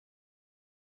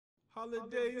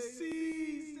Holiday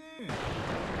season.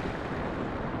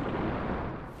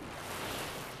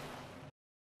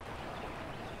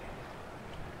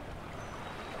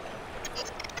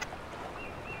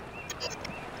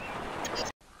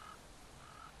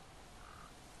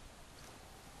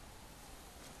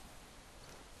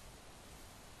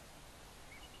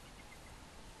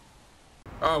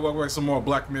 Welcome back to some more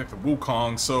Black Myth of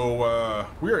Wukong. So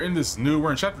we're in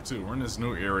chapter 2. We're in this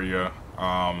new area,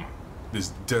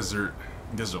 this desert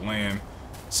land.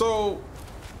 So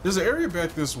there's an area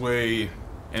back this way,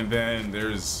 and then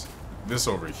there's this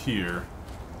over here.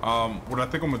 What I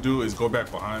think I'm gonna do is go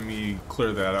back behind me,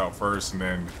 clear that out first, and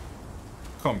then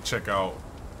come check out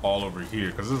all over here,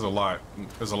 because there's a lot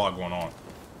going on.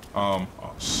 Oh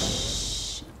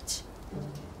shit.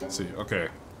 Let's see. Okay,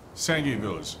 Sandgate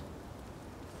Village.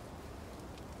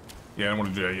 Yeah, I don't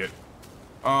want to do that yet.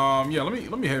 Yeah,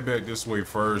 let me head back this way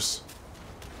first.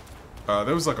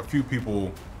 There was like a few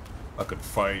people I could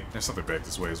fight. There's something back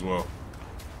this way as well.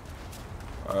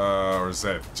 Or is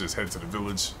that just head to the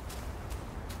village?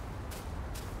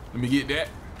 Let me get that.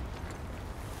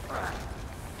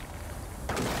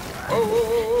 Oh, whoa,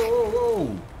 whoa, whoa,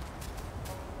 whoa.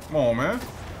 Come on, man.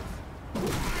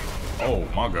 Oh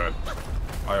my god.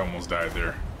 I almost died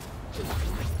there.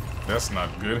 That's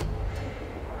not good.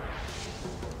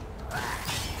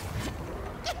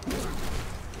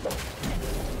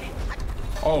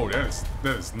 Oh, that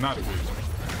is not good.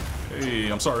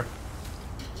 Hey, I'm sorry.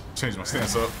 Change my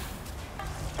stance up.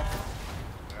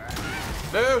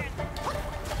 No.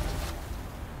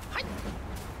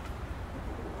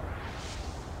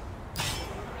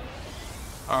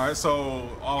 All right, so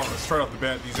straight off the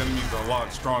bat, these enemies are a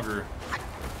lot stronger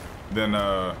than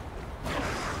other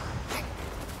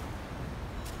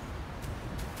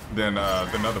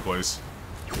place.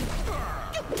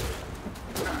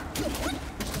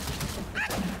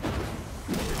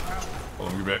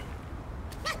 Hold on, get back.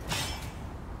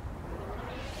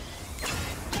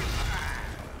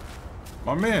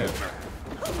 My man,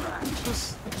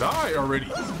 just die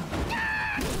already. All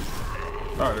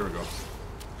right, there we go.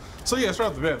 So yeah, straight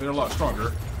off the bat, they're a lot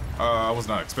stronger. I was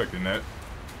not expecting that.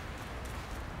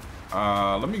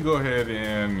 Let me go ahead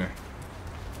and.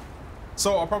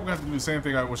 So I'll probably have to do the same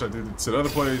thing I wish I did to the other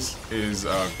place, is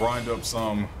grind up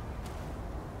some,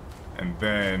 and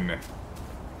then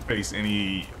face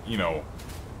any, you know,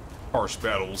 harsh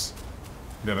battles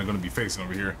that I'm going to be facing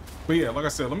over here. But yeah, like I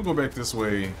said, let me go back this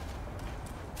way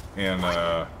and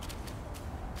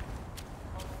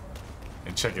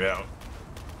check it out.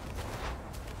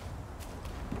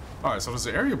 All right, so there's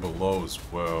an area below as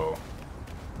well.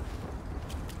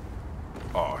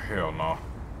 Oh hell no!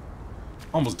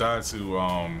 Almost died to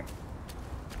one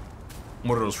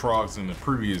of those frogs in the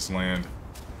previous land.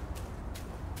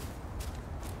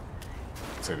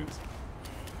 Say this.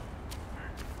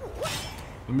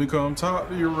 Let me come talk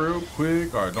to you real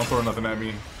quick. All right, don't throw nothing at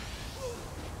me.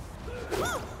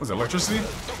 What's that, electricity?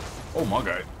 Oh my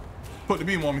god! Put the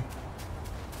beam on me.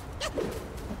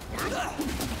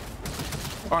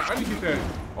 All right, I need to get that.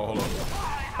 Oh, hold on.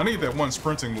 I need that one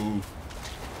sprinting move.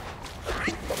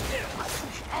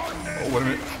 Oh, wait a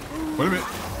minute. Wait a minute.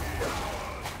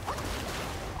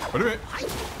 Wait a minute.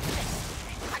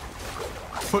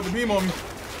 Put the beam on me.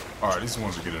 All right, these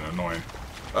ones are getting annoying.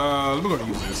 Let me go ahead and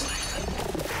use this.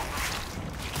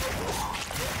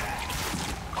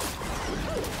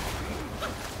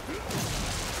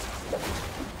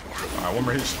 All right, one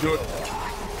more hit should do it.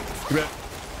 Get back.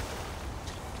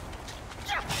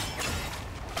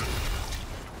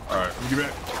 All right, let me get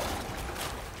back.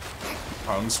 All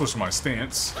right, let me switch my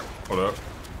stance. Hold up.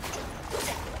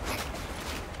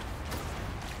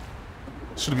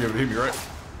 Shouldn't be able to hit me, right?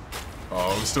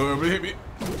 Oh, he's still able to hit me.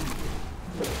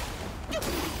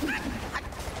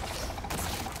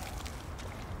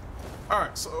 All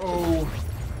right, so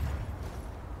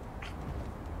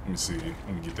let me see.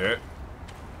 Let me get that.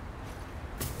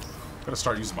 Gotta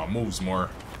start using my moves more.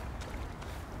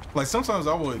 Like sometimes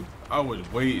I would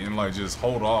wait and like just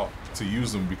hold off to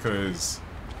use them because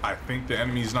I think the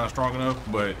enemy's not strong enough,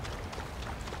 but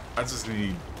I just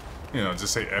need, you know,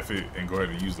 just say F it and go ahead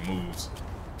and use the moves.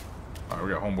 All right,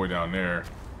 we got homeboy down there.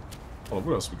 Oh,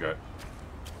 what else we got?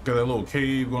 Got that little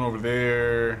cave going over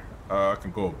there. I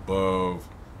can go above.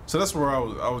 So that's where I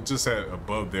was just at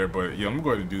above there, but yeah, I'm gonna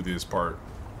go ahead and do this part.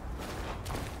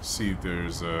 See if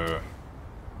there's a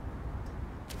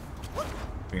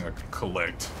thing I can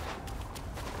collect.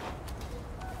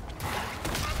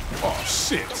 Oh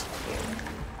shit!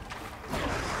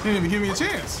 He didn't even give me a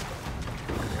chance.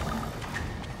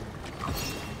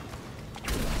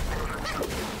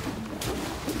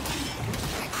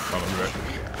 Oh, let me back.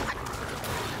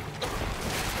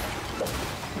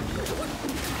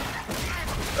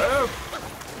 Oh!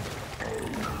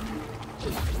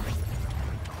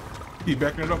 Keep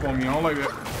backing it up on me. I don't like that.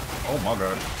 Oh my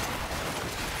god.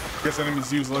 Guess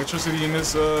enemies use electricity in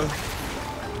this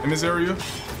area.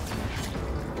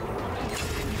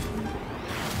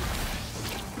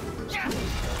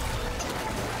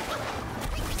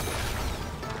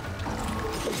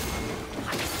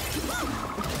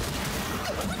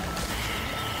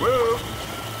 Whoa!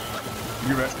 Give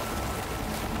me back.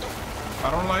 I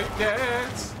don't like that.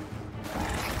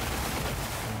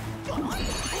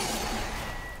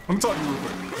 Let me talk to you real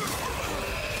quick.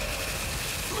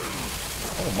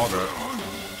 Oh my god.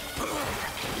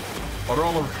 Oh, they're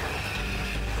all over.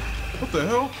 What the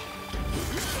hell?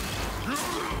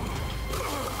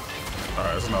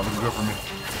 Alright, that's not looking good for me.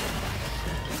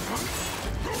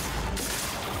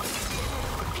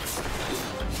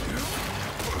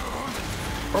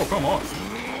 Oh, come on.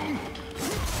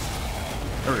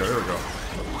 There we go, there we go.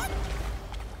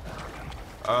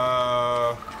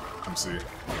 Let me see.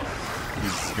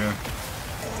 Use this again.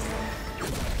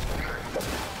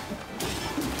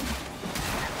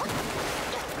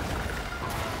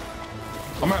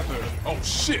 I'm gonna have to. Oh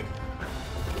shit!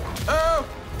 Oh!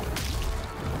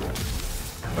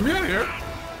 Let me out of here!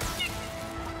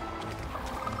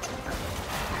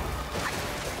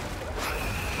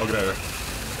 Oh, get out of here.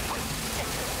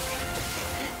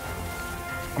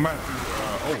 I'm gonna have to.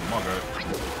 Oh my god.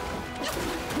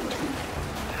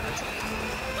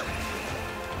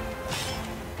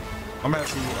 I'm gonna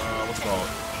have to. What's it called?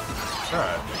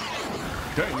 God.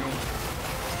 Dang you.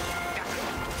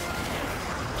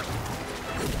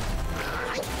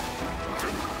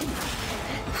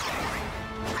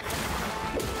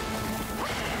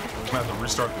 I'm gonna have to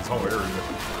restart this whole area.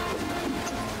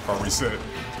 Or reset.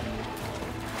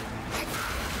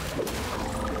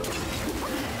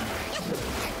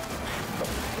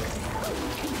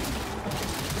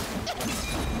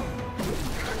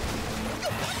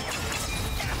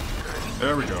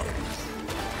 There we go.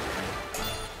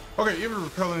 Okay, even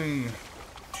repelling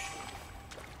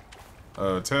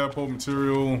tadpole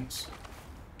materials.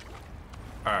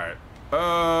 Alright.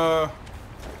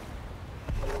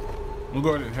 We'll go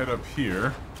ahead and head up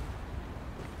here.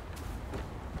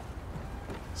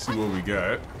 See what we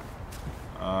got.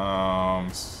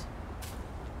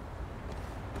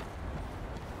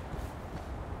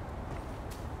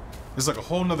 There's like a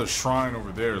whole nother shrine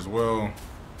over there as well.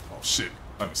 Oh shit.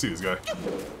 I don't see this guy.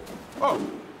 Oh.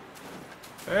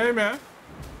 Hey man.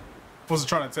 Wasn't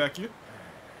trying to attack you.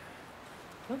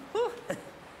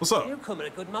 What's up? You come at a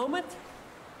good moment.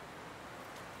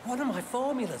 One of my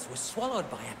formulas was swallowed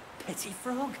by a petty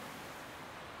frog.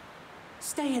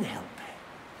 Stay and help.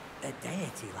 A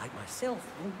deity like myself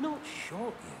will not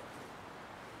short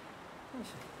you.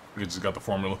 We just got the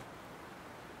formula.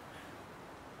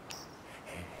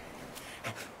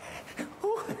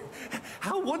 Oh,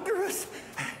 how wondrous!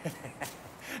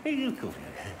 You go.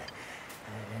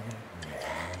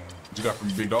 What you got from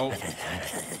big dog?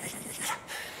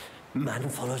 Man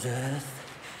follows earth.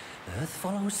 Earth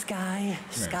follows sky.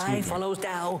 Sky follows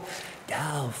Tao.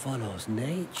 Tao follows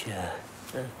nature.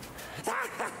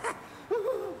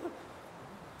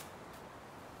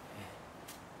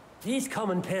 These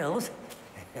common pills,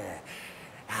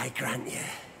 I grant you.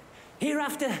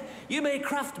 Hereafter, you may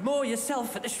craft more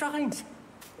yourself at the shrines.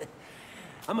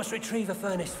 I must retrieve a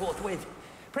furnace forthwith.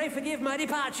 Pray forgive my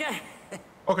departure.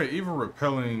 Okay, even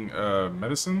repelling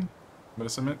medicine?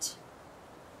 Medicament?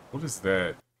 What is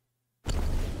that?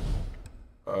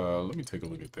 Let me take a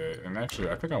look at that. And actually,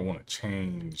 I think I want to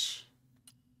change.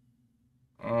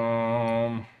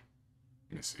 Let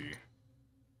me see.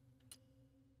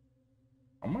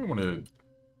 I might want to.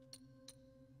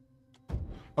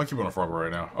 I'll keep on a frog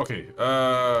right now. Okay.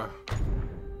 All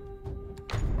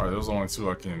right, those are only two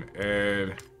I can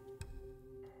add.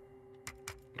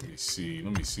 Let me see.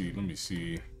 Let me see. Let me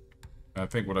see. I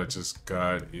think what I just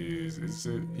got is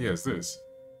it? Yeah, it's this.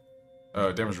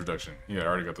 Damage reduction. Yeah, I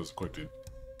already got those equipped.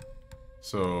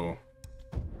 So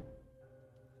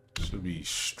should be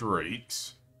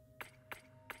straight.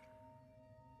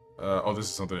 Oh, this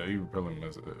is something that you repelling.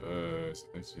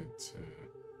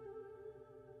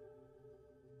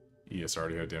 Yes, I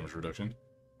already had damage reduction.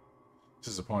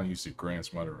 This is upon use it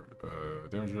grants moderate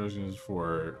damage reduction is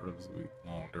for relatively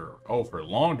long duration. Oh, for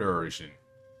long duration.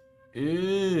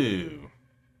 Ew.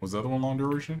 Was the other one long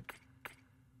duration?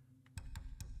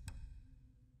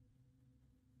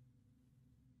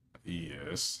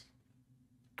 Yes.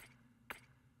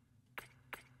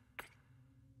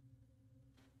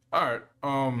 Alright,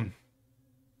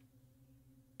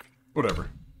 whatever.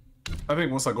 I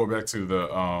think once I go back to the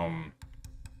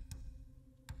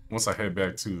once I head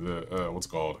back to the what's it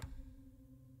called?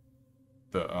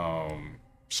 The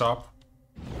shop.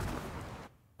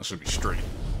 I should be straight.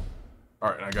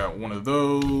 Alright, I got one of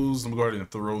those. Let me go ahead and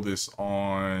throw this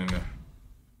on. Let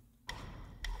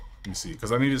me see,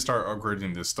 because I need to start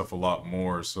upgrading this stuff a lot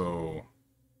more, so let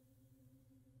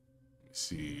me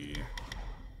see.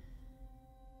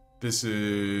 This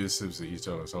is each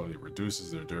other, so it reduces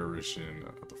their duration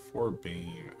of the 4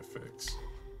 beam effects.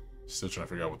 Still trying to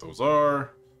figure out what those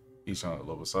are. Each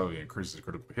level slightly increases the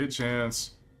critical hit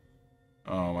chance.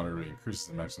 Moderately increases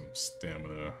the maximum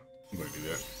stamina. I'm going to do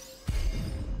that.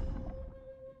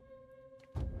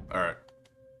 Alright.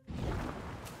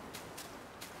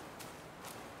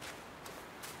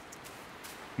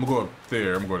 I'm gonna go up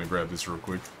there. I'm going to grab this real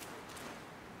quick.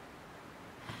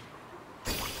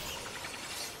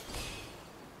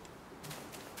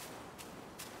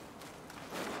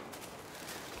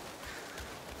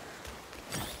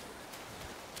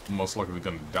 I'm most likely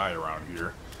gonna die around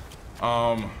here.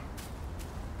 I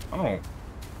don't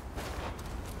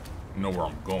know where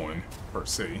I'm going, per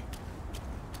se.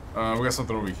 We got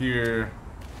something over here.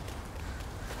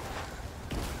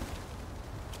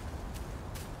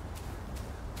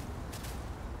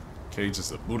 Okay,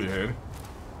 just a booty head.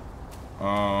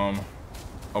 Oh,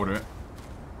 wait a minute.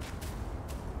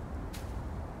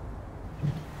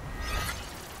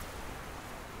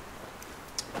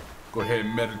 Go ahead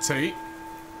and meditate.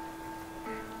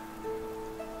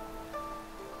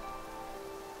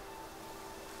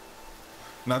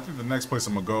 Now, I think the next place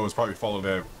I'm gonna go is probably follow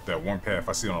that one path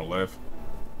I see on the left.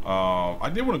 I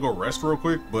did want to go rest real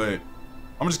quick, but I'm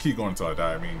gonna just keep going until I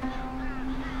die. I mean,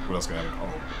 what else can happen?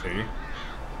 Oh, okay.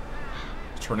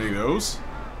 Tornadoes.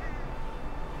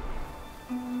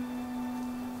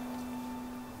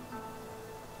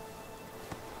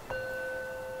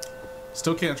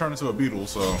 Still can't turn into a beetle,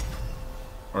 so,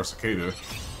 or a cicada.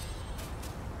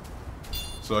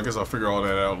 So I guess I'll figure all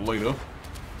that out later.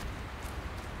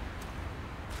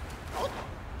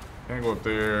 Can't go up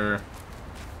there.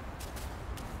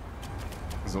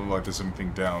 Doesn't look like there's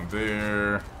anything down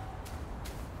there.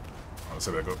 Oh, let's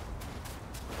see that go.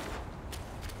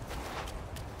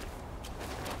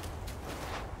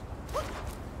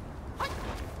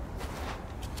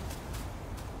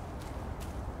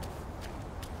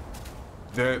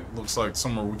 That looks like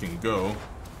somewhere we can go.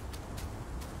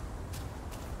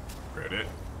 Grab it.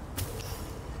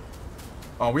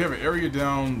 We have an area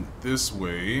down this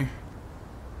way.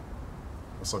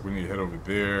 Looks like we need to head over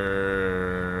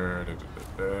there.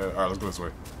 Alright, let's go this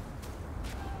way.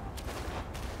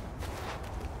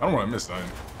 I don't want to miss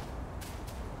nothing.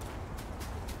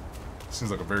 Seems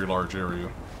like a very large area.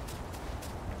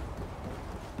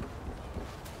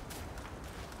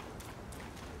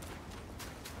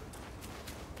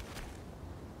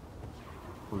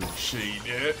 Appreciate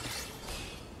it.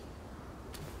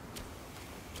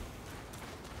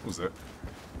 What was that?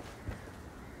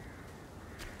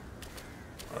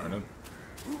 Alright.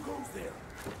 Who goes there?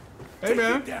 Hey,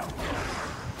 man.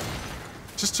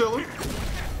 Just chilling.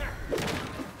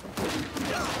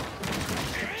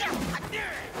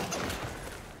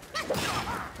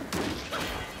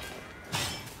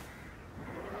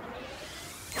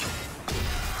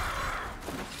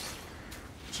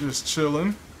 Just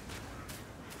chilling.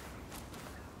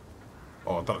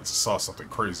 Oh, I thought I saw something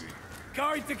crazy.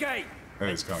 Guard the gate. That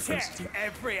is kind of crazy too.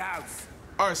 Every house.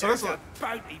 All right, so There's that's a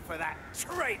bounty for that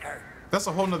traitor. That's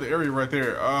a whole nother area right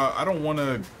there. I don't want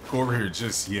to go over here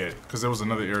just yet because there was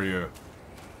another area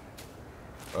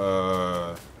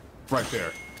right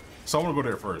there. So I want to go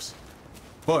there first.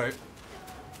 But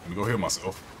let me go heal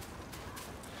myself.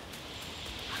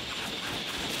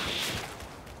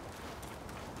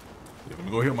 Yeah, let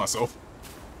me go heal myself.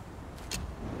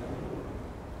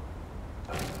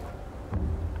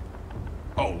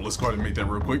 Oh, let's go ahead and make that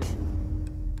real quick.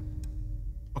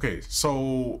 Okay,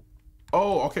 so...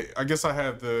 Oh, okay. I guess I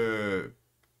have the...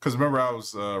 Because remember, I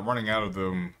was running out of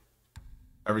them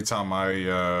every time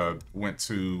I went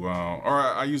to... or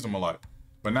I used them a lot.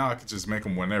 But now I can just make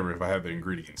them whenever if I have the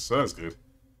ingredients. So that's good.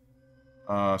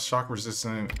 Shock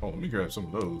resistant. Oh, let me grab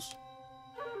some of those.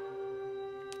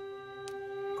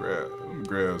 Let me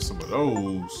grab some of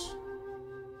those.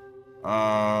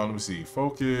 Let me see.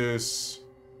 Focus.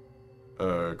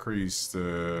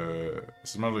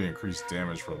 Significantly increased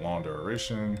damage for long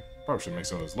duration. Probably should make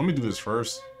some of those. Let me do this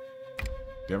first.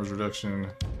 Damage reduction.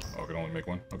 Oh, I can only make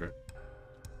one. Okay.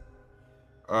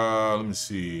 Let me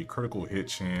see. Critical hit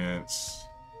chance.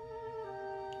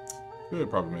 Could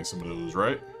probably make some of those,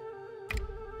 right?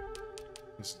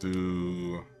 Let's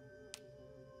do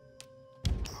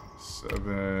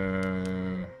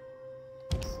 7,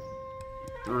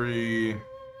 3.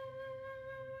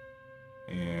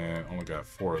 And only got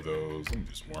 4 of those. Let me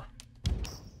do some more.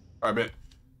 Alright, bet.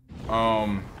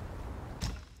 Can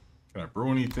I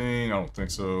brew anything? I don't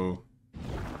think so.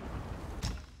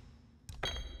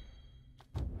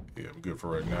 Yeah, I'm good for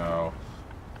right now.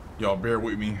 Y'all bear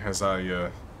with me as I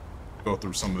go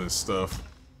through some of this stuff.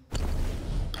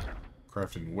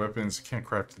 Crafting weapons. Can't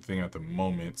craft anything at the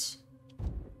moment.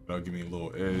 That'll give me a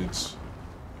little edge.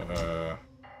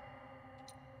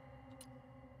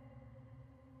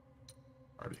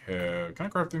 Already have. Can I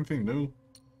craft anything new?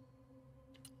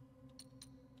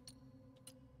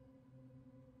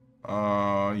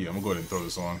 Yeah, I'm gonna go ahead and throw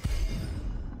this on.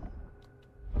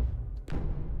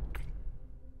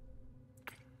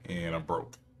 And I'm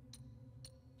broke.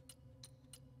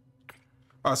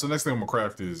 Alright, so next thing I'm gonna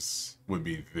craft would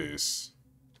be this.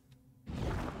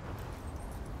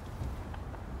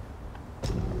 Go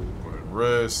ahead and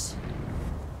rest.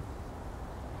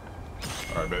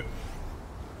 Alright, bet.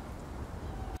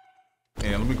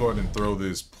 And let me go ahead and throw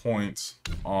this point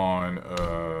on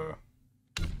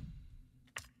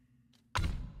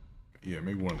yeah,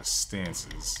 maybe one of the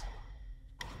stances.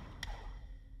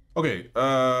 Okay,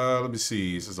 let me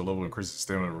see. It says a level increases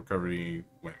stamina recovery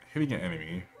when hitting an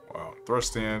enemy. Wow,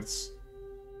 thrust stance.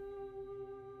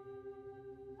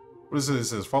 What is it? It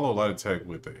says follow a light attack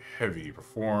with a heavy,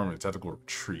 perform a tactical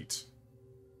retreat.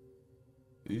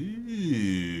 Ew.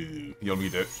 You don't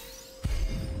need that.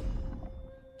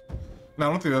 Now,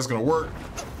 I don't think that's gonna work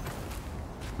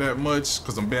that much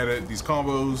because I'm bad at these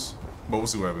combos, but we'll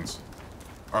see what happens.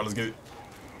 All right, let's get it.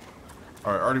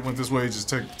 All right, already went this way. Just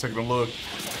taking a look.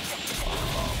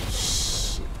 Oh,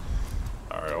 shit.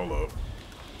 All right, hold up.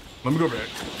 Let me go back.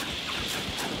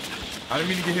 I didn't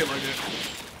mean to get hit like that.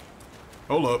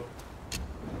 Hold up.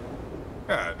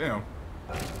 God damn.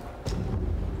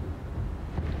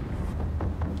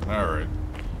 All right.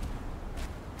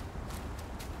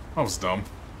 That was dumb.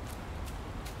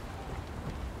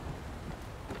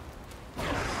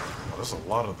 Oh, there's a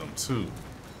lot of them too.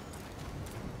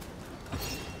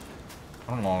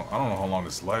 I don't know how long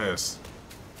this lasts.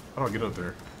 How do I get up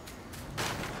there?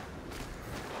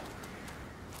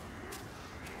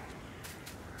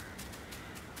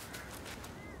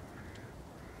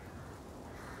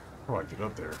 How do I get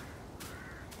up there?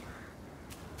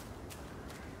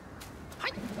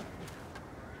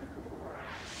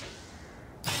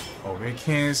 Oh, they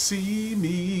can't see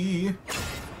me.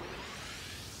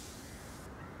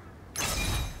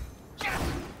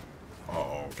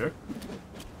 Uh-oh, okay.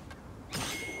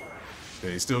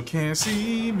 They still can't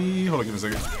see me. Hold on, give me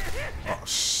a second. Oh,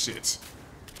 shit.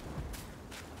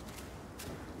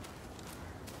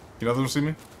 You know they don't see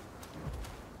me?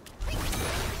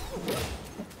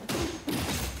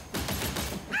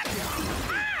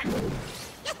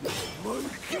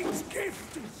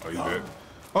 Oh, you dead?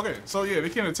 Okay, so yeah, they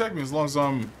can't attack me as long as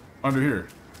I'm under here.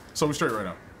 So we're straight right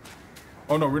now.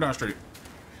 Oh no, we're not straight.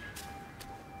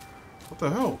 What the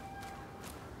hell?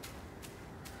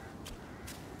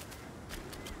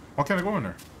 Why can't I go in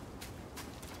there?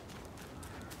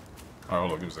 Alright,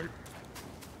 hold on, give me a second.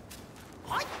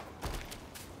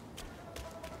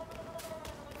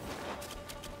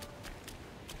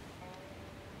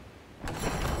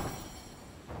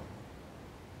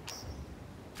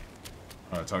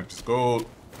 Alright, time to just gold.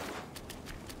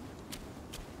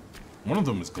 One of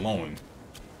them is glowing.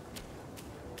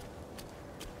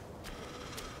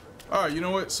 Alright, you know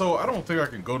what? So I don't think I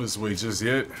can go this way just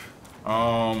yet.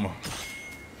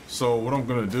 So what I'm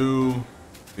gonna do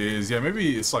is, yeah,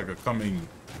 maybe it's like a coming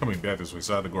back this way,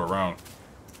 so I have to go around.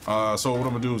 So what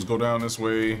I'm gonna do is go down this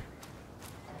way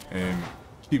and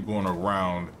keep going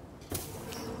around,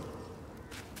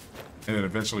 and then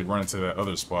eventually run into that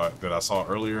other spot that I saw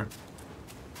earlier.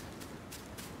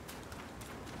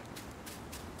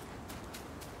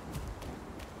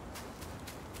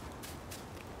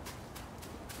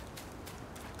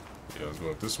 Yeah, let's go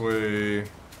up this way.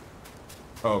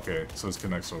 Oh, okay, so this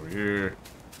connects over here.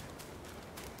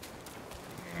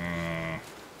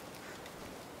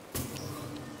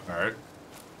 Alright.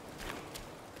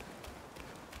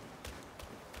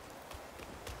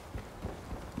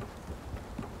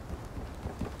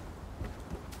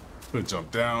 Could jump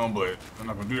down, but I'm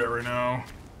not gonna do that right now.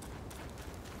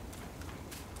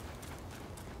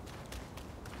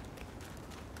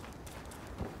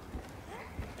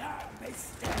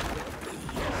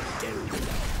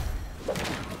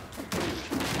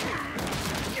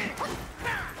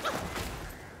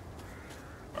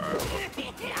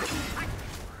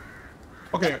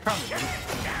 Okay, I found it.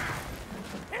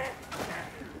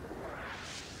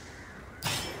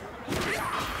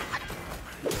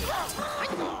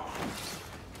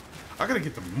 I gotta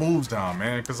get the moves down,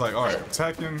 man, because, like, alright,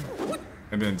 attacking.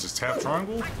 and then just tap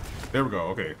triangle. There we go.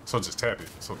 Okay, so just tap it.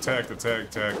 So tag,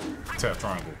 tap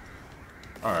triangle.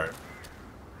 All right.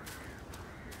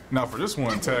 Now for this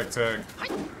one, tag,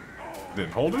 then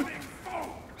hold it.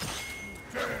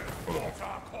 Hold on.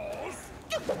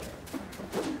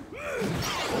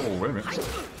 Oh, wait a minute.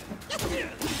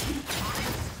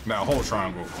 Now hold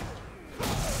triangle.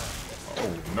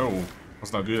 Oh no,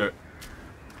 let's not do that.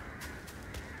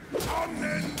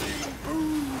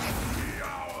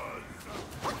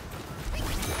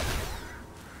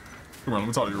 Come on, let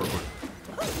me talk to you real quick.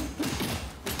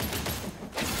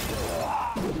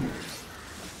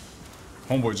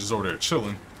 Homeboy's just over there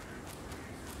chilling.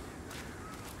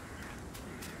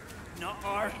 Not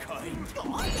our kind.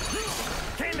 Kill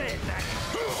it, then.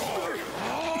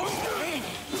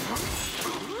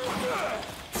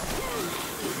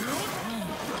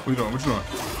 What you doing? What you doing?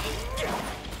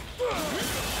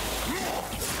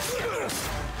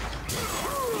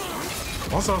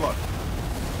 What's that like?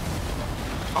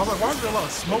 I was like, why is there a lot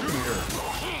of smoke in here?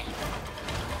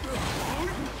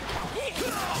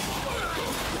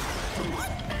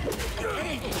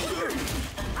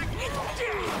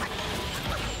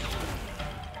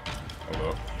 Hold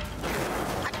up.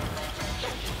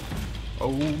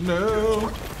 Oh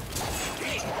no!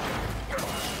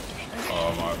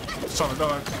 Oh my, it's trying to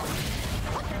die.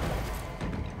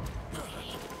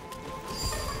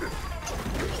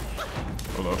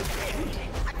 Hold up.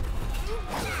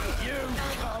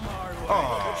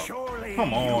 Oh,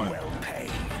 come on.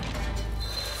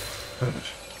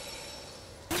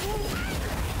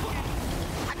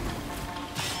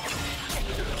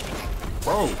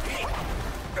 Bro.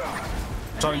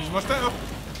 Trying to use my staff.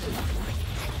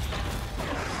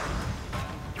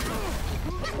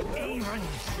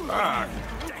 Ah.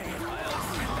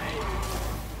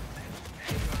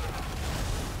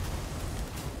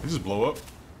 He just blow up.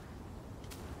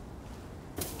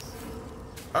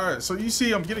 Alright, so you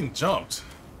see I'm getting jumped.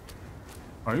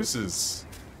 Oh, this is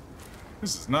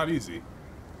not easy.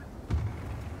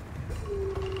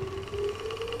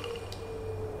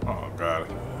 Oh god.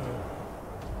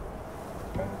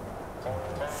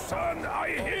 Son, I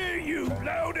hear you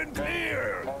loud and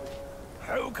clear.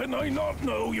 How can I not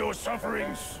know your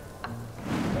sufferings?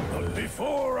 But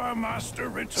before our master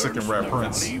returns Second from Rat the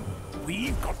Prince. valley,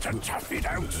 we've got to tough it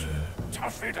out.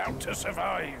 Tough it out to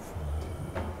survive.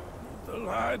 The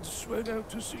lads went out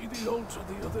to see the altar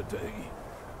the other day.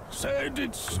 Said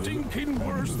it's stinking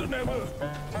worse than ever.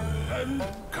 And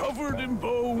covered in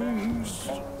bones.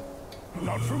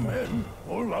 Not from men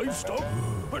or livestock,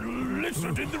 but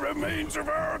littered in the remains of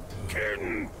our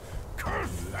kin.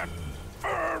 Curse that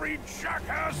furry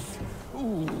jackass!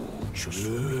 Ooh, just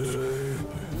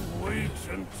wait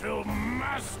until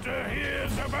Master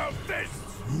hears about this!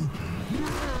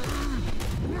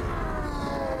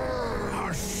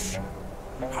 Hush!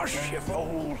 Hush, you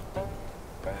fool!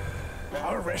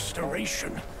 Our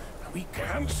restoration. We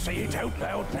can't say it out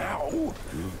loud now. Oh,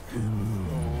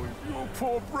 your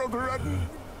poor brother hadn't...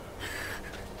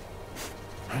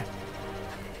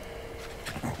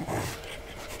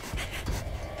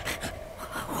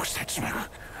 What's that smell?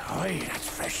 Aye, that's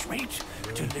fresh meat.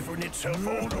 Delivering itself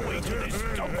all the way to this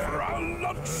dump for our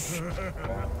lunch.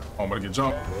 Oh, I'm gonna get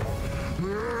jumped.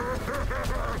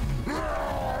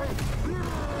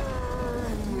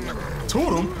 Two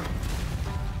of them?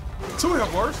 Two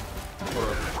have worse.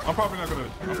 I'm probably not gonna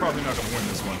win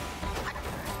this one.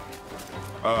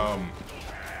 Oh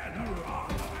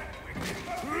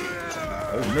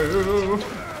no.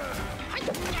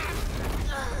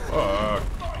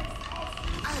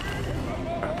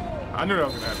 I knew that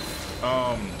was gonna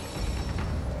happen.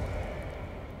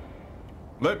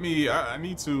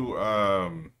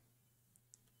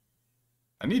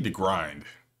 I need to grind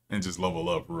and just level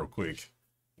up real quick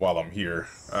while I'm here.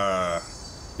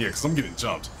 Yeah, because I'm getting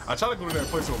jumped. I tried to go to that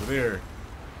place over there,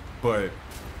 but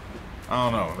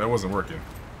I don't know, that wasn't working.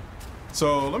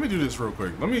 So let me do this real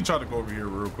quick. Let me try to go over here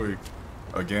real quick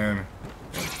again.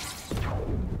 Let's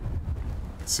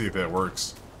see if that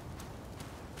works.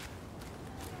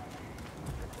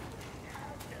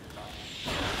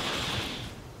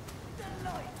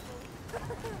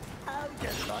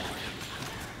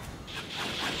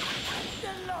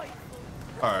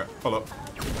 All right, hold up.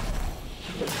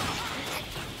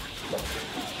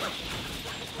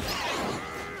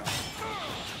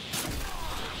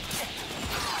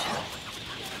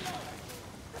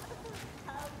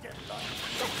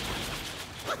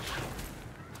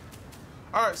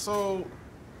 All right, so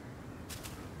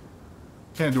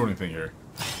can't do anything here.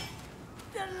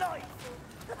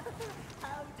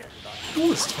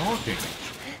 Who is talking?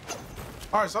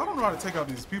 All right, so I don't know how to take out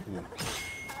these people.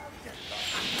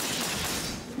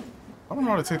 I don't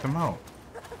know how to take them out.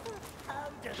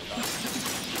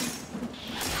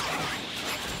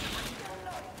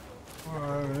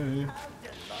 Why?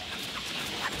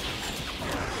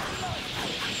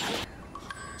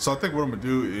 So I think what I'm gonna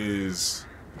do is,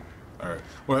 all right.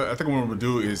 Well, I think what I'm gonna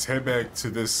do is head back to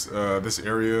this this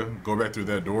area, go back through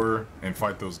that door, and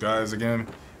fight those guys again.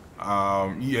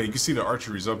 Yeah, you can see the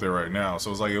archery's up there right now, so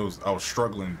it's like I was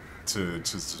struggling to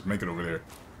just make it over there.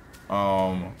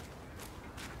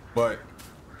 But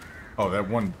oh, that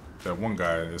one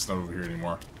guy is not over here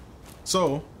anymore.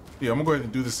 So yeah, I'm gonna go ahead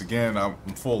and do this again. I'm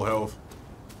full health,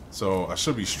 so I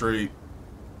should be straight.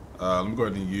 Let me go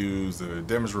ahead and use the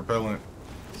damage repellent,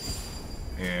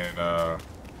 and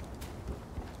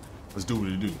let's do what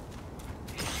it do.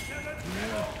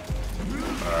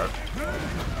 All right.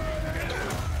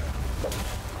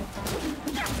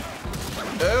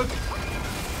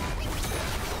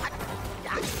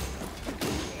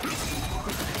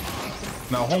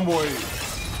 Now, homeboy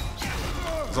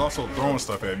is also throwing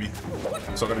stuff at me,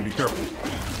 so I gotta be careful.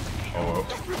 Oh well.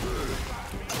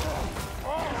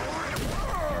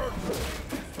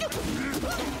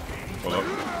 Hold up.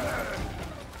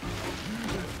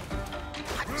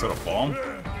 Is that a bomb?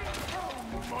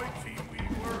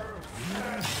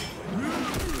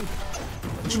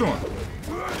 What you doing?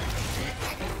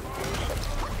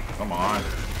 Come on.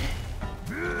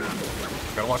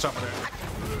 Gotta watch out for that.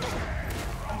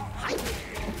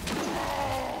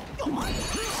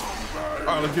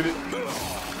 Alright, let's get it.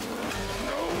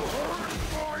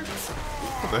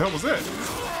 What the hell was that?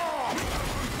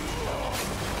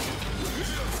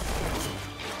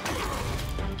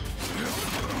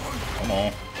 Come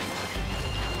on.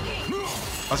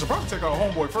 I should probably take out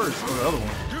homeboy first, or the other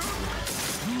one.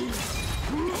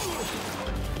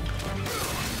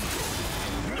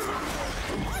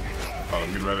 Oh, let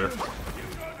me get right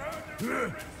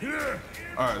there.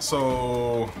 Alright,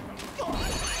 so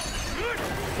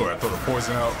go ahead, throw the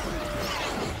poison out.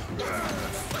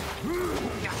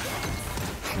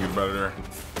 Get better there.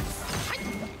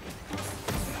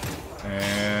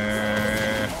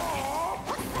 And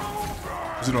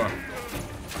what's he doing?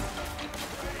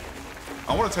 I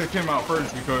want to take him out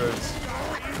first because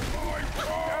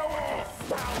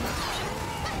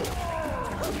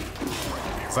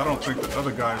I don't think the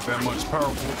other guy is that much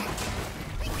powerful.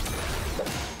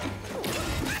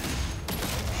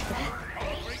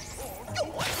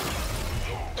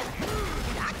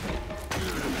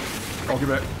 Oh, get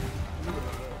back.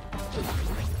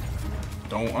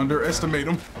 Don't underestimate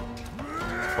him.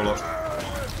 Hold up.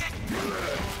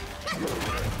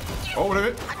 Oh, wait a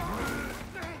minute.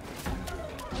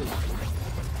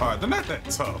 Alright, they're not that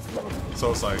tough.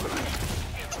 So it's like,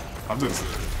 I'm just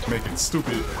making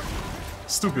stupid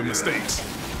mistakes.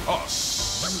 Oh,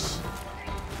 shh.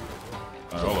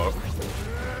 Alright, hold up.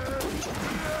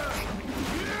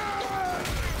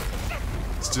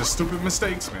 It's just stupid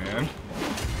mistakes, man.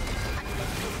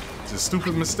 Just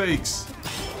stupid mistakes.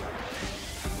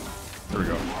 Here we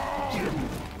go.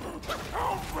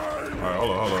 Alright,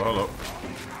 hold up.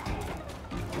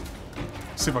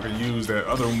 See if I can use that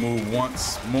other move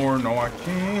once more. No, I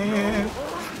can't.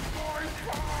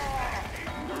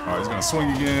 Alright, he's gonna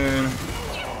swing again.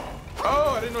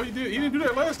 Oh, I didn't know he did. He didn't do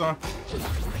that last time.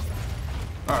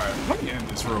 Alright, let me end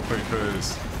this real quick,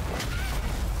 because...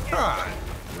 God,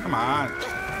 come on.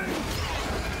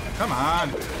 Come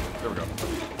on. There we go.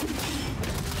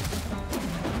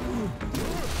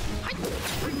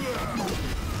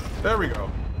 There we go.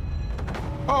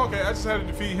 Oh, okay, I just had to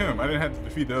defeat him. I didn't have to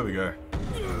defeat the other guy.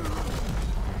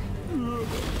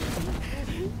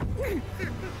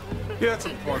 Yeah, it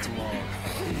took far too long.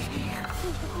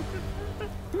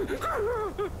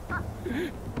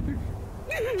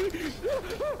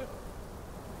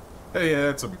 Hey, yeah,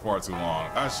 that took far too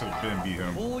long. I should have been beat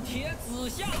him.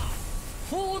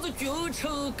 夫子君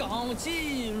臣纲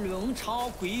纪，论朝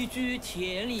规矩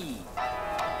天理。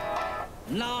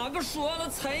哪个说了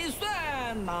才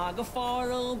算，哪个放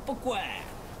任不管。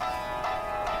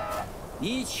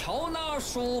你瞧那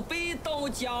鼠辈都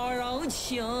家人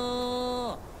情，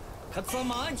可怎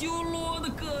么就落得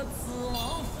个子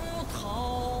王夫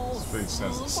头？ Fate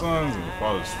sends the sons and the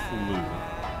father's fool.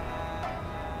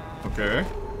 Okay.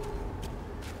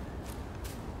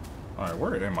 Alright,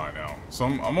 where am I now? So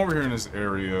I'm over here in this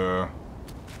area.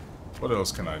 What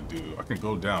else can I do? I can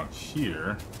go down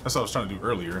here. That's what I was trying to do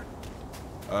earlier.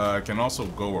 I can also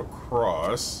go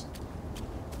across.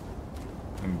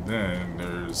 And then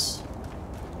there's...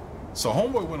 So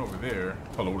homeboy went over there.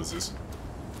 Hold on, what is this?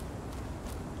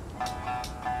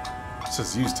 It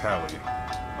says use tally.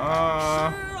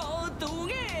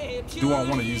 Do I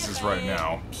want to use this right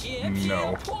now?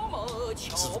 No.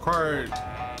 This is required.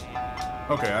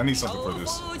 Okay, I need something for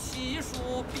this.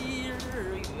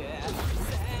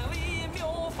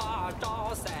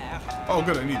 Oh,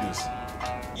 good, I need this.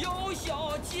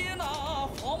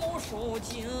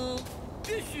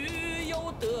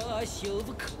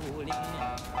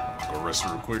 Go rest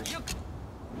real quick.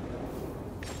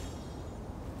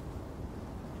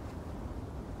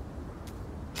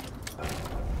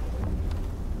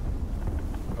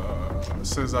 It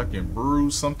says I can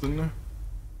brew something.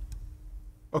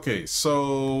 Okay,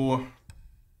 so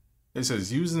it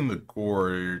says using the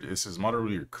gourd, it says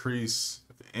moderately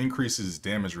increases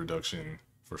damage reduction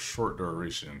for short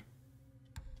duration.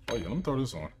 Oh yeah, let me throw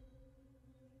this on.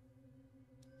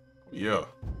 Yeah.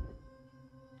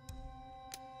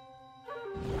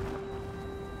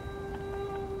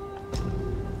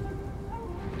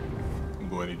 I'm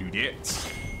going to do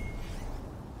that.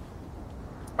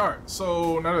 Alright,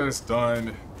 so now that it's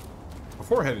done,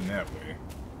 before heading that way,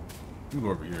 let me go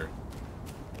over here.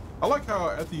 I like how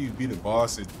after you beat a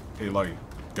boss, it like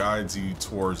guides you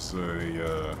towards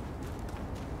a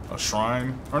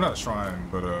shrine, or not a shrine,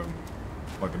 but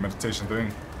like the meditation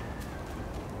thing.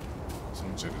 So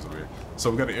let me check this over here.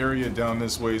 So we got an area down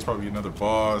this way. It's probably another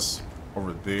boss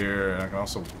over there, and I can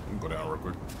also go down real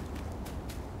quick.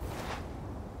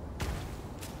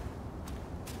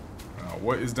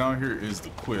 What is down here is the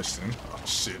question. Oh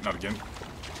shit, not again.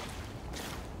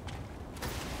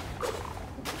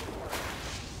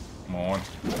 Come on.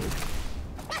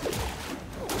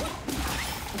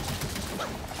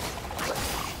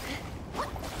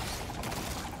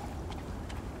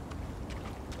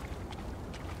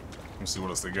 Let's see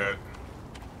what else they got. Is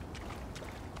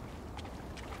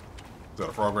that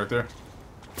a frog right there?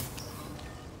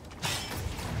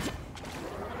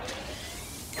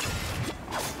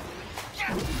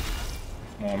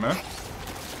 Come on, man. What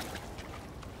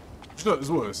you thought this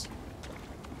was?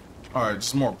 Alright,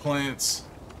 just more plants.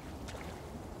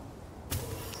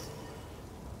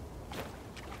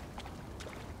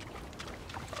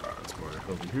 Alright, let's go ahead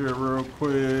over here real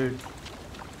quick.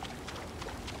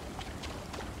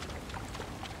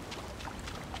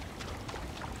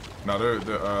 Now,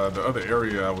 the other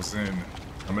area I was in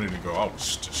a minute ago, I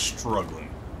was just struggling.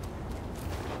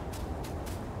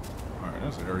 Alright,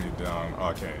 there's an area down. Oh,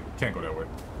 I can't go that way.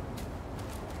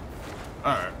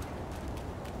 Alright.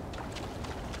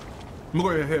 I'm gonna go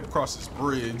ahead and head across this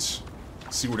bridge,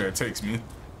 see where that takes me.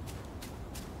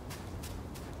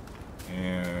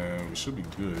 And we should be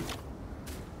good.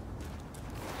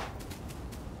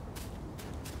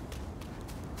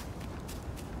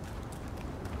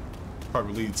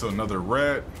 Probably lead to another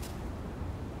rat.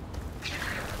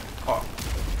 Oh,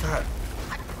 God.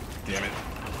 Damn it.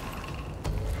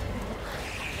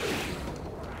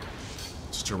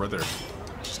 Just chill right there.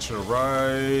 Just chill right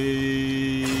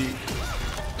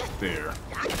there.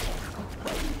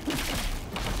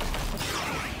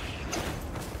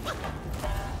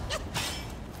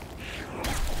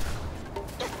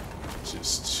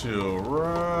 Just chill right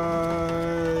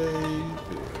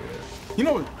there. You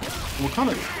know what kind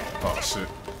of... Oh shit.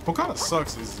 What kind of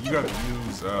sucks is you gotta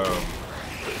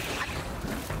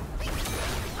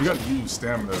use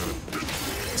stamina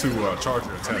to charge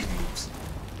your attack moves.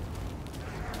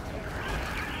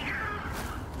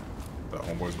 That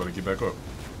homeboy's about to get back up.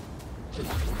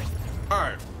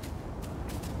 Alright.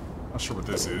 Not sure what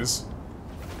this is.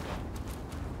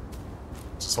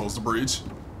 Just holds the bridge.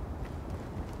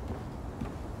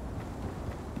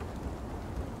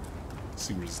 Let's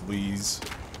see where this leads.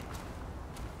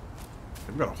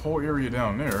 We've got a whole area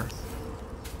down there.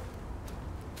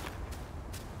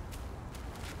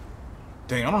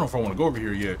 Dang, I don't know if I want to go over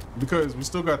here yet, because we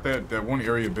still got that one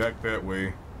area back that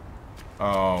way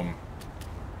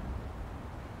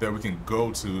that we can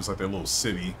go to. It's like that little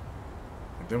city.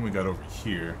 And then we got over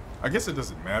here. I guess it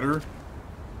doesn't matter,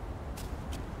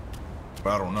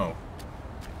 but I don't know.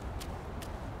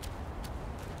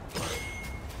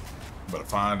 Better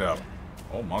find out.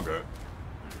 Oh my God.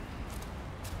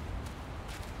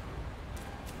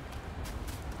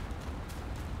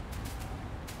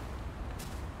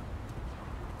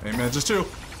 Hey man, just chill.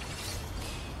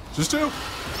 Just chill.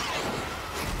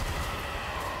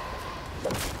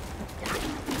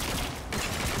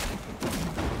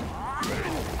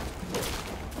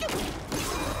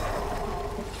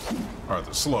 Alright,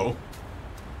 they're slow.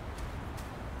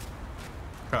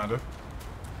 Kinda.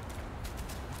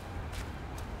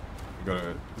 We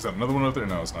gotta... Is that another one up there?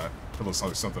 No, it's not. It looks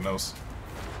like something else.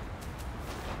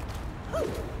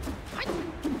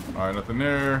 Alright, nothing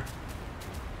there.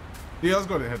 Yeah, let's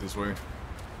go ahead and head this way.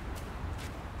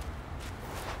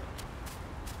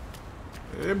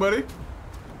 Hey, buddy.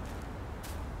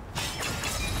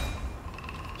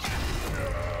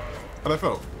 How that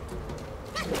felt?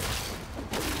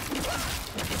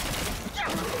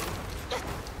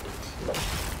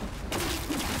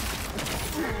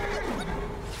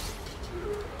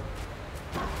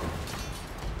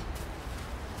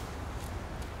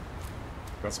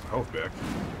 Got some health back.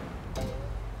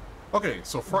 Okay,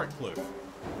 so Fright Cliff.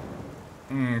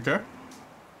 Okay.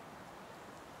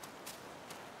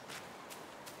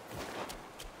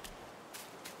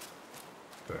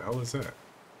 The hell is that?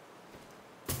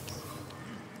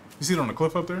 You see it on the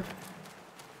cliff up there?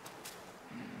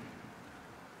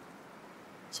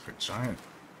 It's like a giant.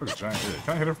 What a giant hit.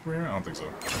 Can I hit it from here? I don't think so.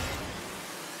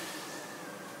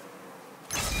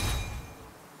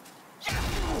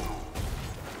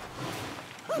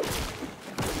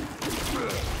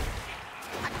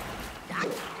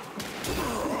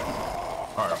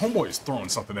 Alright, homeboy is throwing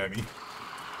something at me.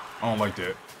 I don't like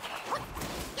that.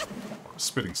 Or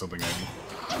spitting something at me.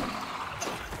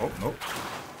 Oh, nope.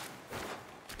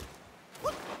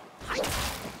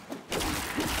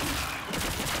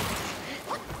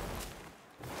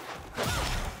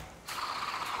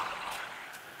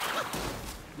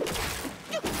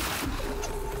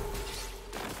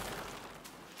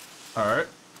 Alright.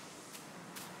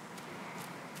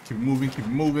 Keep moving, keep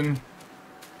moving.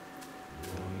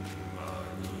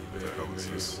 What the hell is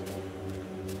this?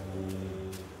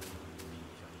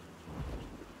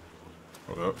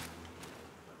 Hold up.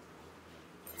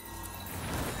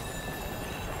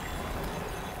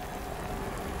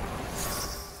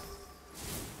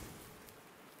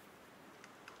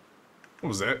 What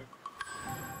was that?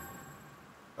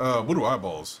 Voodoo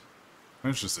eyeballs.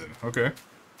 Interesting. Okay.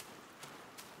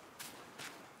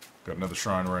 Got another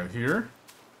shrine right here.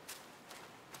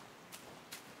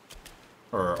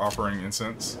 Or offering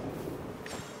incense.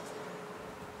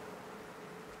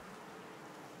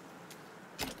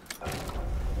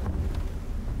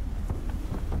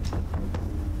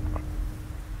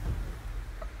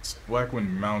 So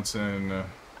Blackwind Mountain.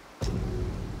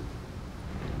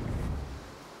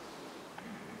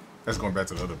 That's going back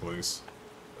to the other place.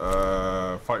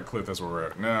 Fight Cliff, that's where we're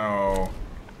at now.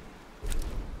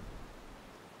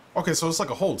 Okay, so it's like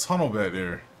a whole tunnel back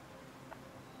there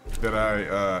that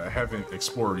I haven't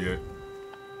explored yet.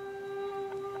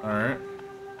 Alright.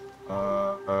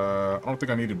 I don't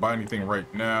think I need to buy anything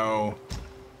right now.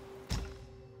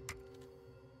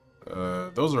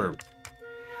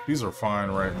 These are fine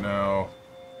right now.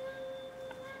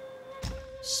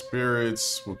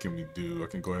 Spirits, what can we do? I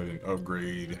can go ahead and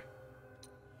upgrade.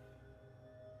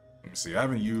 Let me see. I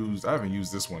haven't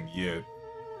used this one yet.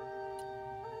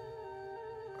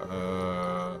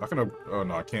 I can oh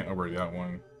no, I can't upgrade that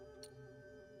one.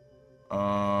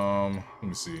 Let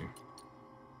me see.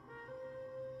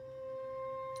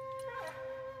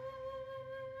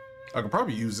 I could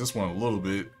probably use this one a little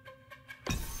bit.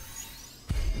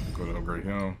 Go to upgrade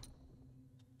him.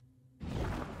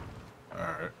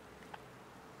 Alright.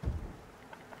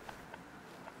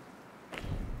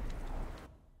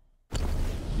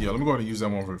 Yeah, let me go ahead and use that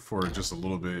one for just a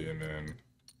little bit and then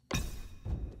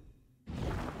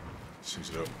change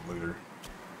it up later.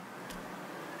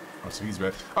 Oh, so he's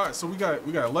back. Alright, so we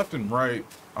got left and right.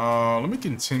 Let me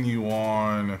continue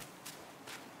on.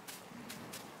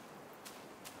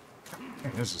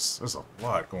 Man, there's a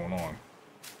lot going on.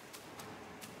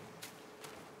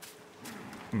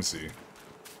 Let me see.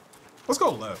 Let's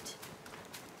go left.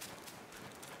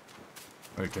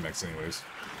 It connects anyways.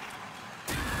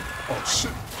 Oh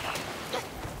shit.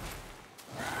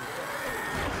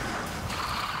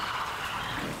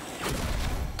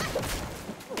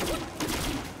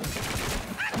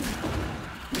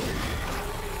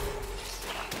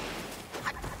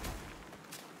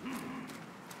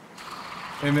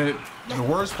 And the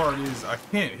worst part is I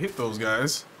can't hit those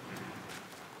guys.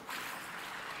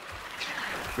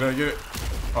 Did I get it?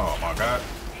 Oh my god.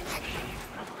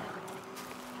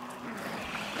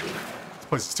 This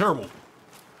place is terrible.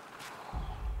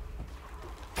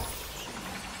 Oh,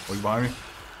 he's behind me.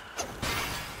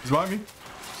 He's behind me.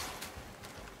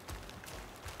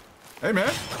 Hey,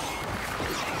 man.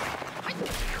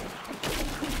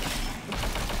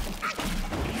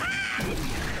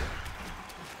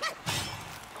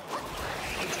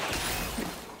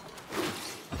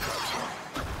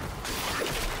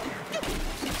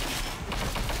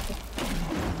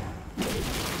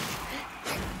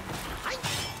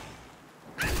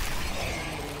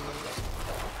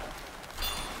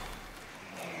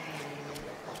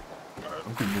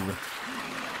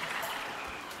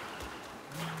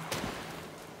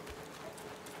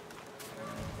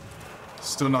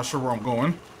 Still not sure where I'm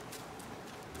going.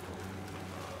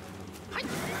 Hey,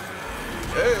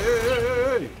 hey, hey,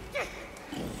 hey, hey.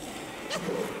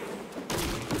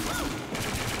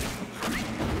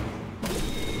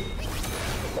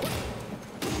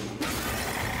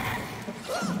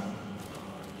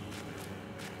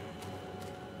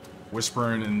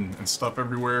 whispering and stuff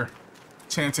everywhere,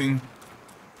 chanting.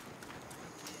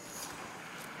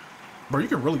 Bro, you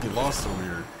can really get lost over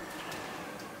here.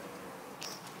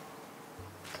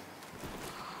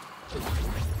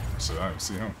 So I didn't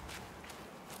see him.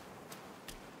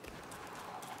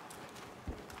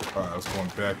 Alright, let's go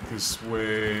back this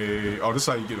way. Oh, this is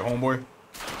how you get a homeboy?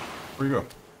 Where you go?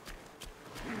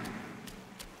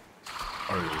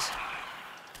 Oh, there it is.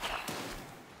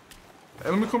 Hey,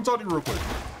 let me come talk to you real quick.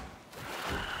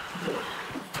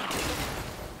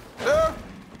 Yeah.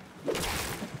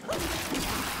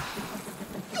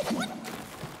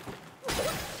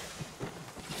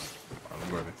 I'm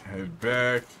going to head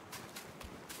back.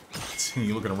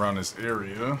 Continue looking around this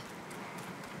area.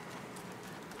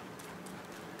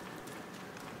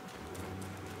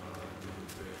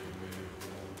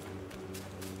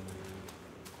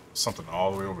 Something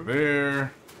all the way over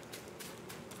there.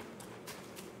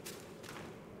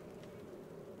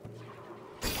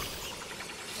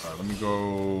 Alright, let me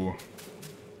go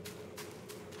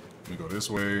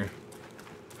this way.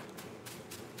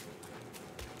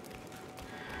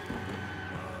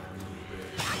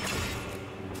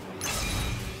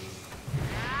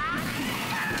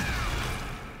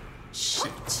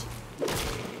 Shit.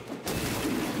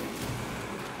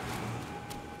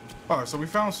 Alright, so we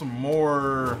found some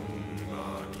more.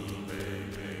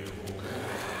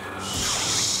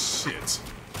 Shit.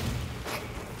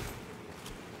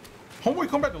 Homeboy,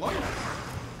 come back to life.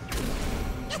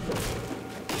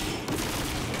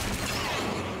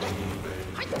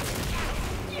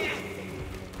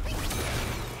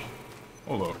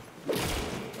 Hold up.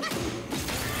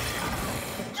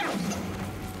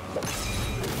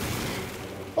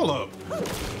 Hold up.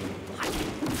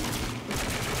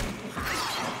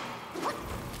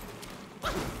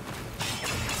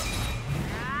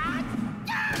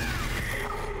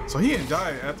 So he didn't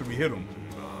die after we hit him.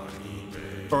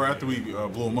 Or after we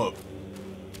blew him up.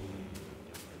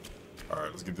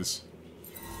 Alright, let's get this.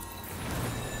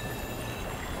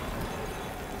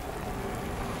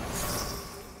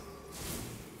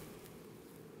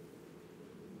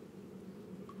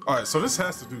 Alright, so this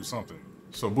has to do something.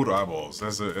 So Buddha eyeballs.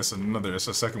 That's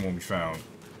a second one we found.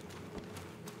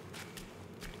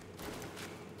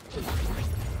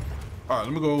 Alright,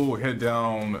 let me go head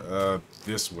down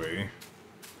this way.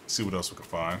 See what else we can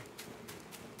find.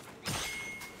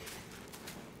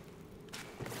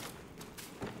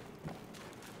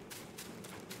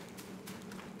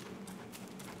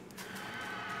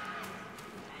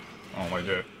 I don't like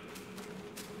that.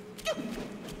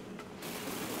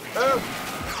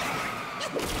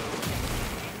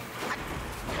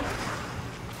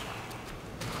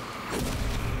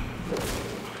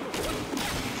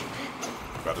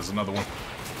 God, there's another one.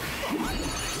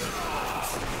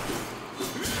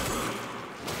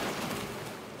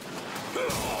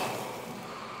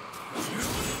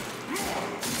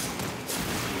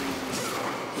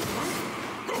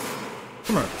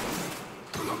 Come here.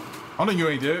 I don't think you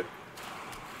ain't dead.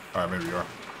 Alright, maybe you are.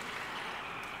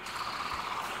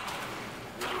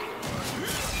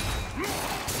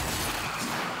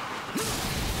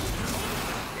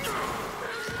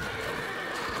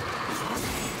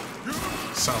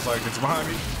 Sounds like it's behind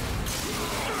me.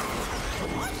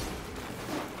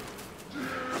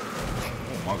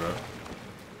 Oh my god.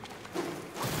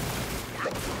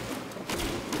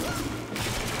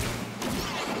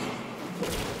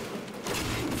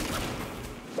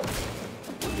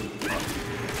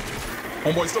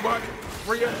 Homeboy still behind me.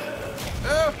 Where you at?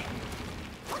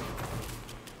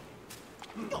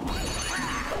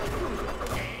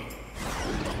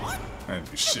 I didn't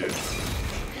do shit.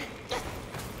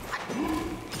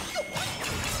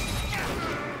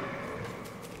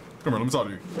 Come here, let me talk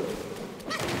to you.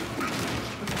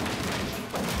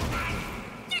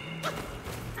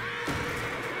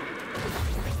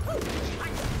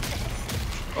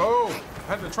 Oh, I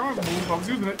had the triangle move. I was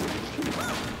using it.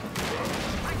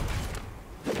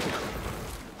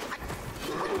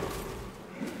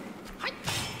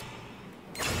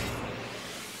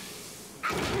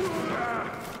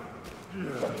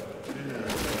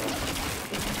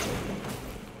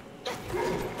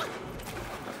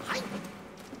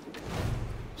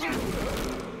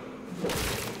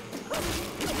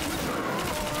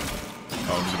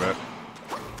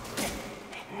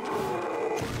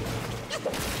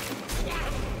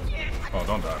 Oh,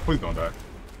 don't die. Please don't die.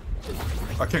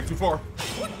 I came too far.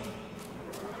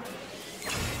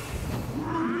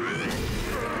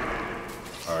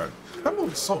 Alright. That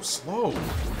move is so slow.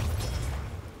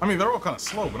 I mean, they're all kind of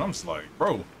slow, but I'm just like,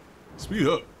 bro, speed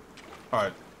up.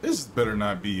 Alright. This better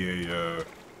not be a,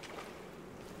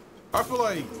 I feel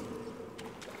like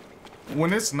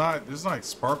when it's not, there's like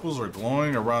sparkles or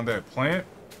glowing around that plant,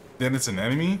 then it's an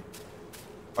enemy.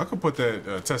 I could put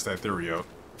that, test that theory out.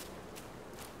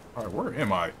 All right, where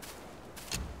am I?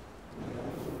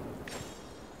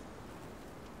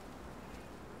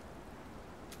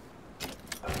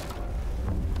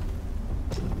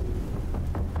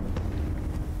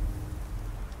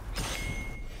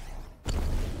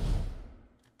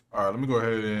 All right, let me go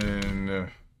ahead and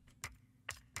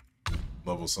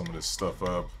level some of this stuff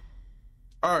up.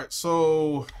 All right,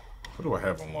 so what do I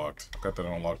have unlocked? I got that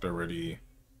unlocked already.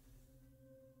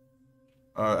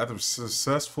 After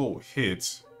successful hit,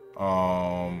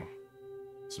 so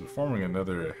performing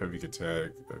another heavy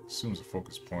attack that consumes a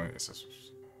focus point. It says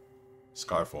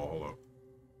Skyfall. Hold up.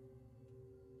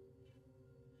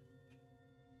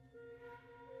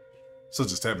 So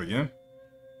just tap it again.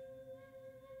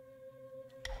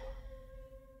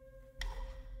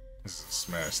 This is a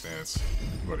smash stance.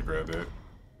 I'm going to grab that.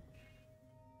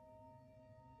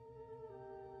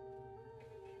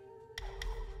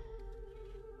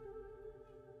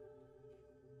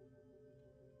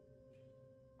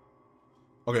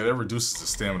 Okay, that reduces the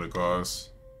stamina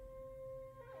cost.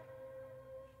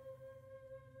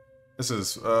 This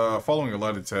is following a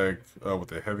light attack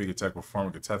with a heavy attack,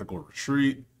 performing a tactical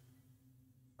retreat.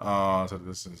 So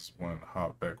this is one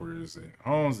hop backwards and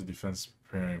homes the defense,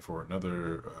 preparing for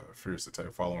another fierce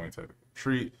attack following tactical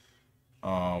retreat.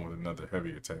 With another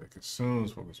heavy attack that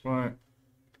consumes focus point.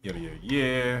 Yada yada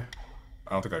yeah.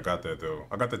 I don't think I got that though.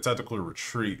 I got the tactical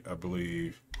retreat, I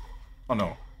believe. Oh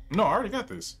no. No, I already got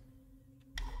this.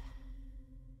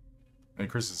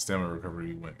 Increases stamina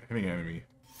recovery when hitting an enemy.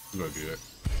 We're gonna do that.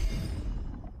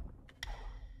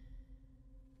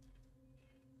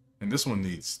 And this one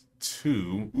needs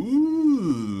 2.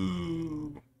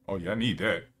 Ooh. Oh yeah, I need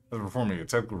that. That's performing a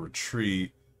tactical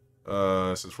retreat.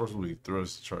 Says forcibly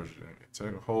thrust charge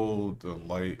attack. Hold the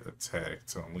light attack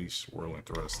to unleash whirling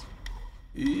thrust.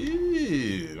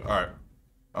 Ew. Alright.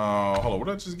 Hold on, what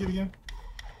did I just get again?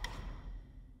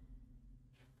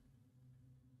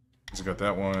 Just got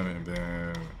that one, and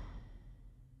then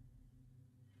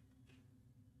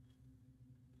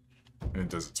it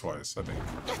does it twice, I think.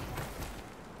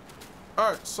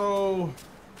 All right, so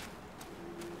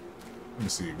let me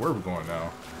see where we're going now.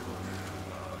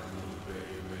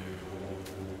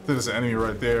 There's an enemy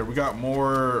right there. We got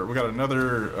more. We got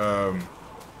another.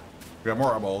 We got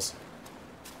more eyeballs.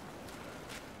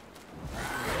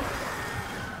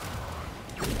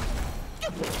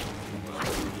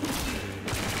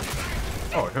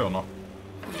 Oh, hell no.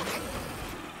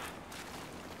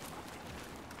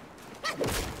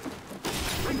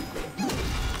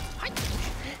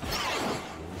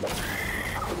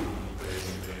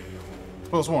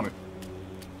 What else wanted?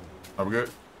 Are we good?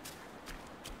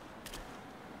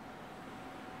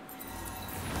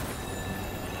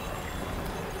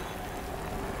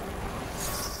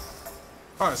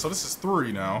 Alright, so this is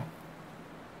 3 now.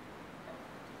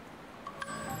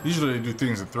 Usually they do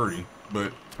things in 3,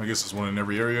 but I guess it's one in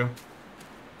every area.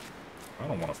 I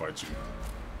don't want to fight you.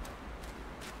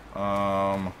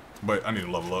 But I need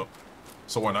to level up.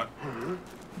 So why not?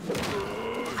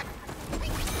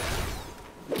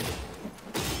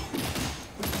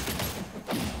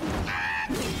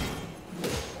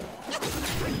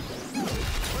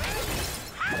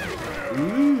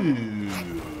 Ooh,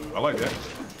 I like that.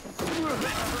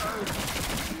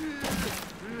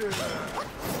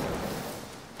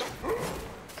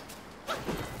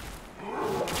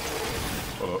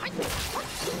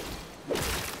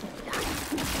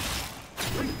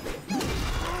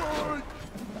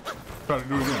 Try to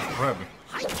do it again. What happened?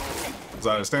 Is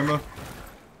that stamina?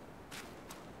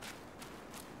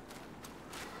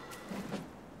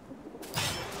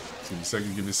 Give me a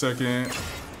second, give me a second.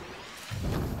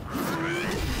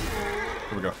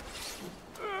 Here we go.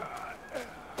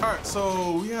 Alright,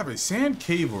 so we have a sand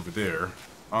cave over there.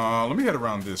 Let me head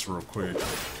around this real quick.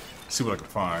 See what I can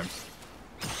find.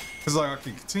 Because like I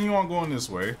can continue on going this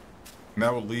way. And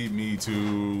that would lead me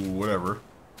to whatever.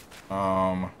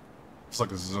 It's like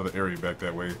there's another area back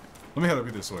that way. Let me head up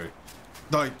here this way.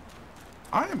 Like,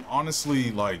 I am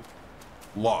honestly like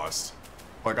lost.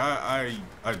 Like I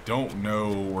don't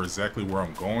know exactly where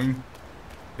I'm going.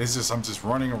 It's just I'm just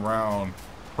running around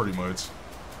pretty much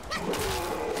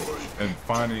and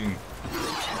finding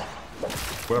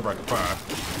whatever I can find.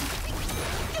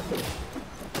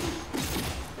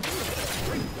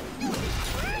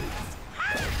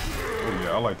 Oh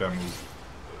yeah, I like that move.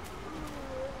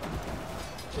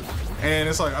 And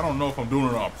it's like, I don't know if I'm doing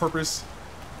it on purpose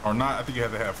or not. I think you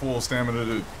have to have full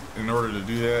stamina in order to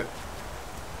do that.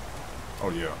 Oh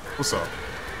yeah, what's up?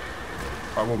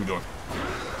 All right, what are we doing?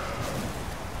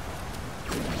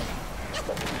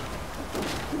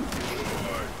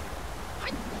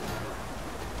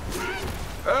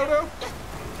 Oh no!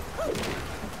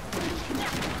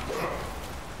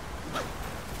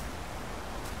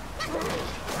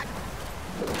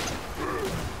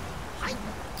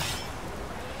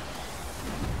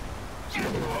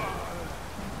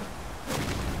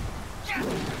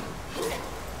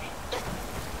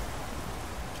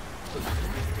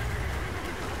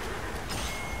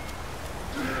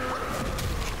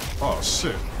 Oh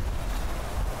shit. I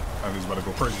think he's about to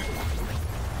go crazy.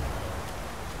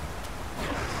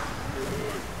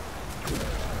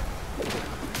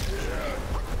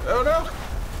 Oh no!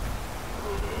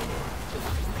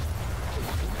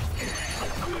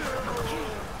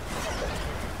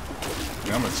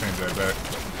 Yeah, I'm gonna change that back.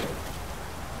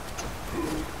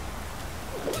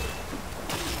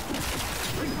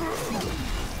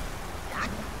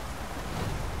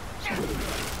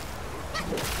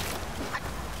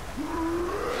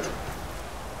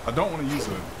 I don't want to use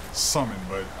a summon,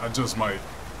 but I just might.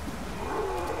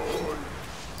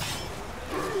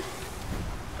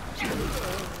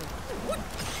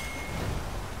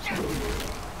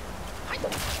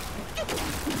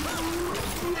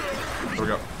 There we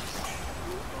go.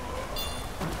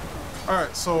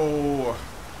 Alright, so...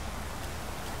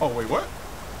 Oh, wait, what?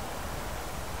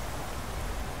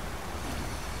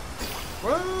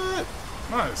 What?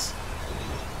 Nice.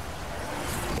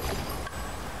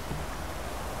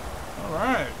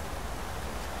 Alright.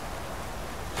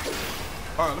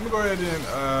 Alright, let me go ahead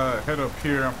and head up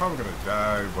here. I'm probably gonna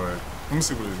die, but let me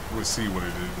see what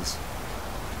it is.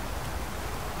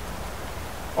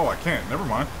 Oh, I can't. Never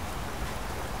mind.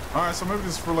 Alright, so maybe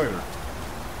this is for later.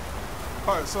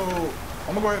 Alright, so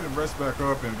I'm gonna go ahead and rest back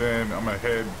up, and then I'm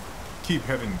gonna keep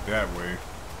heading that way.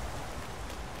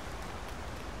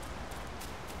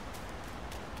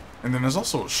 And then there's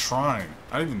also a shrine.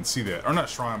 I didn't even see that. Or not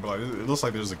shrine, but like it looks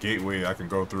like there's a gateway I can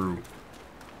go through.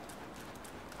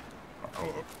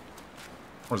 Hold up.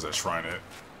 Where's that shrine at?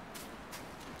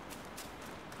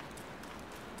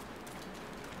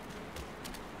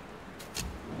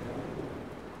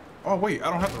 Oh wait,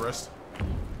 I don't have the rest.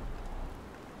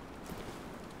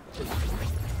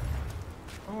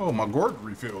 Oh, my gourd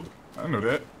refilled. I didn't know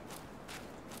that.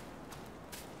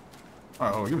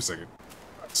 Alright, hold on, give me a second.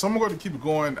 So I'm going to keep it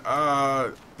going.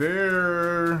 Let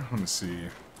me see.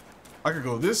 I could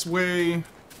go this way, and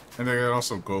then I could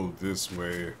also go this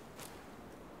way.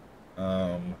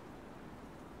 Actually.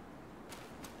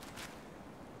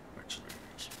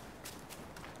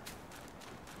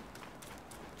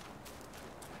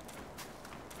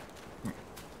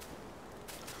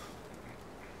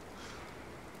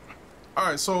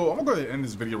 Alright, so I'm gonna go ahead and end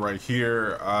this video right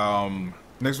here.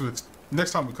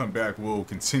 Next time we come back, we'll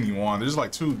continue on. There's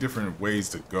like two different ways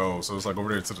to go. So it's like over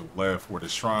there to the left where the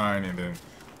shrine, and then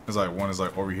there's like one is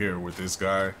like over here with this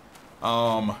guy.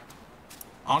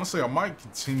 Honestly, I might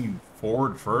continue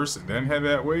forward first and then head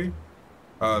that way.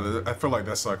 I feel like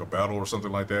that's like a battle or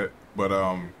something like that. But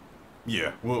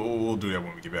yeah, we'll do that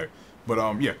when we get back. But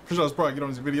yeah, appreciate y'all's probably get on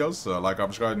these videos. Like,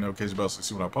 subscribe, and notification bell so you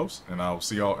see when I post, and I'll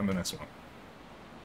see y'all in the next one.